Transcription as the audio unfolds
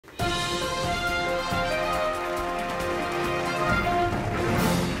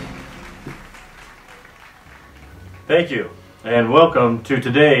Thank you, and welcome to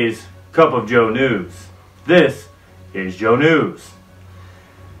today's Cup of Joe News. This is Joe News.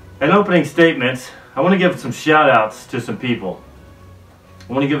 In opening statements, I want to give some shout outs to some people.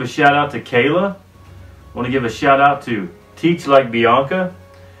 I want to give a shout out to Kayla. I want to give a shout out to Teach Like Bianca.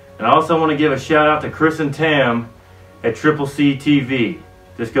 And I also want to give a shout out to Chris and Tam at Triple C TV.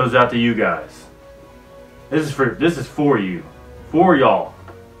 This goes out to you guys. This is for you, for y'all.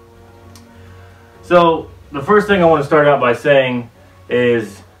 So the first thing I want to start out by saying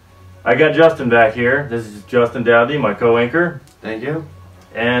is I got Justin back here. This is Justin Dowdy, my co-anchor. Thank you.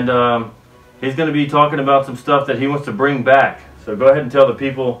 And he's going to be talking about some stuff that he wants to bring back. So go ahead and tell the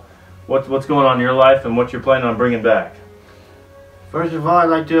people what's going on in your life and what you're planning on bringing back. First of all, I'd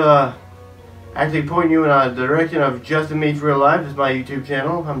like to actually point you in the direction of Justin Meets Real Life. This is my YouTube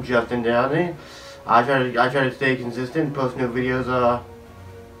channel. I'm Justin Dowdy. I try to stay consistent, post new videos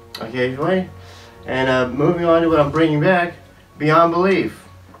occasionally. And moving on to what I'm bringing back, Beyond Belief.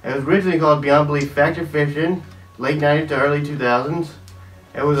 It was originally called Beyond Belief Fact or Fiction, late 90s to early 2000s.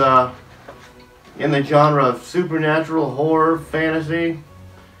 It was in the genre of supernatural, horror, fantasy,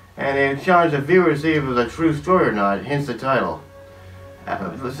 and it challenged the viewer to see if it was a true story or not, hence the title.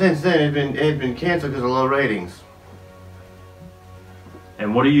 Since then, it had been canceled because of low ratings.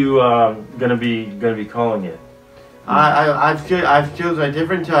 And what are you gonna be calling it? I've chosen a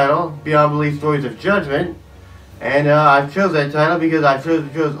different title, Beyond Belief Stories of Judgment, and I've chosen that title because I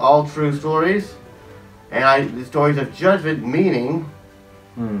chose all true stories, and the stories of judgment meaning.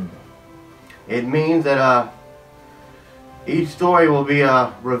 It means that each story will be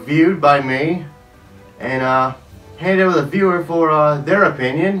reviewed by me and handed over to the viewer for their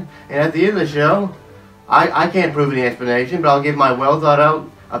opinion, and at the end of the show, I can't prove any explanation, but I'll give my well thought out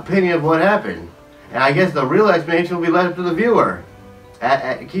opinion of what happened. And I guess the real explanation will be left up to the viewer.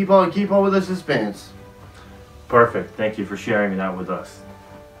 Keep on with the suspense. Perfect. Thank you for sharing that with us.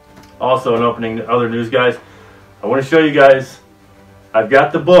 Also, in opening other news, guys, I want to show you guys, I've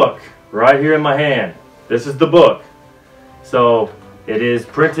got the book right here in my hand. This is the book. So it is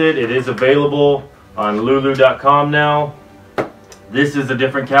printed. It is available on lulu.com now. This is a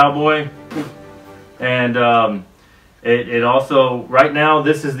different cowboy. And it also, right now,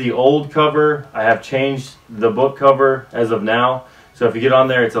 this is the old cover. I have changed the book cover as of now. So if you get on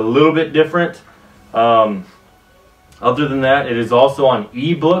there, it's a little bit different. Other than that, it is also on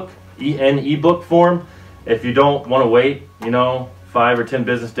ebook, in ebook form. If you don't want to wait, 5 or 10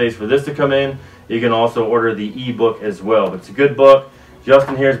 business days for this to come in, you can also order the ebook as well. But it's a good book.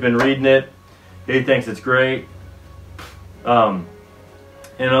 Justin here has been reading it. He thinks it's great. In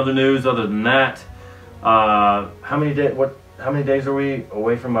other news, other than that, how many days are we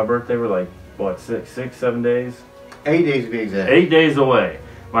away from my birthday? We're like, what, 7 days? 8 days to be exact. 8 days away.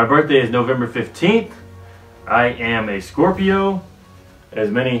 My birthday is November 15th. I am a Scorpio, as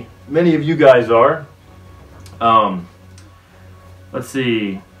many of you guys are. Let's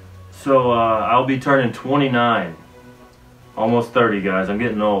see. So I'll be turning 29. Almost 30, guys. I'm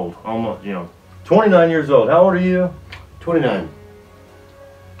getting old. Almost, 29 years old. How old are you? 29.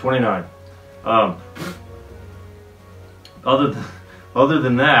 29. Other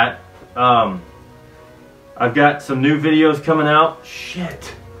than that, I've got some new videos coming out.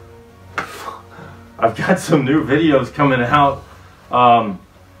 Shit. I've got some new videos coming out.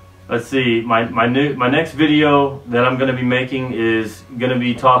 Let's see. My next video that I'm going to be making is going to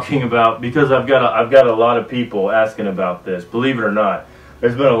be talking about, because I've got a lot of people asking about this. Believe it or not,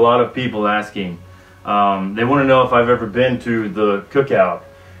 there's been a lot of people asking. They want to know if I've ever been to the cookout.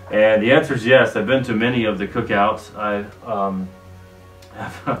 And the answer is yes. I've been to many of the cookouts.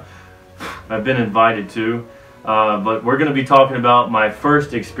 I've been invited to, but we're going to be talking about my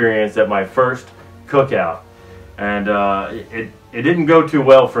first experience at my first cookout, and it didn't go too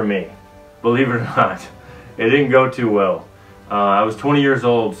well for me. Believe it or not, it didn't go too well. I was 20 years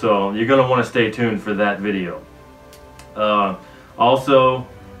old, so you're going to want to stay tuned for that video. Also,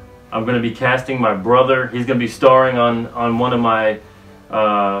 I'm going to be casting my brother. He's going to be starring on one of my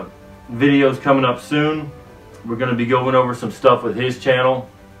videos coming up soon. We're going to be going over some stuff with his channel.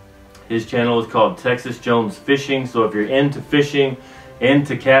 His channel is called Texas Jones Fishing. So if you're into fishing,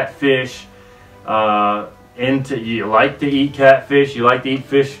 into catfish, you like to eat catfish, you like to eat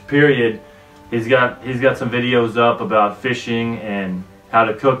fish, period, he's got some videos up about fishing and how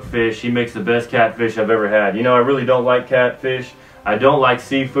to cook fish. He makes the best catfish I've ever had. I really don't like catfish. I don't like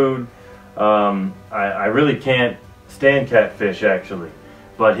seafood. I really can't stand catfish, actually.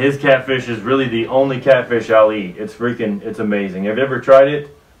 But his catfish is really the only catfish I'll eat. It's amazing. Have you ever tried it?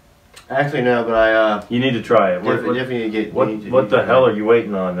 Actually, no, but you need to try it. Definitely need to get. What the hell are you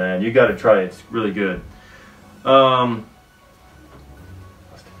waiting on, man? You got to try it. It's really good. Whoa,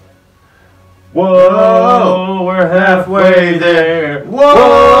 we're halfway there.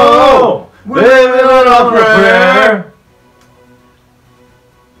 Whoa, living on a prayer.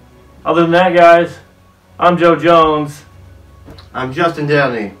 Other than that, guys, I'm Joe Jones. I'm Justin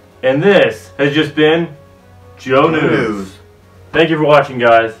Downey. And this has just been Joe News. Thank you for watching,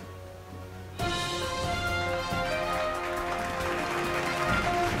 guys.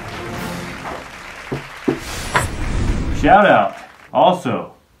 Shout out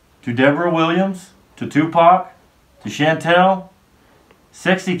also to Deborah Williams, to Tupac, to Chantel,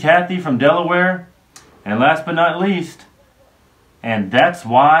 Sexy Kathy from Delaware, and last but not least, and That's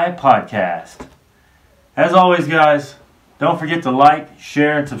Why Podcast. As always, guys, don't forget to like,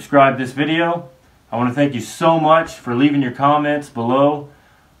 share, and subscribe this video. I want to thank you so much for leaving your comments below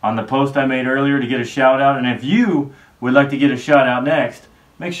on the post I made earlier to get a shout out. And if you would like to get a shout out next,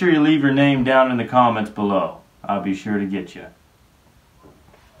 make sure you leave your name down in the comments below. I'll be sure to get you.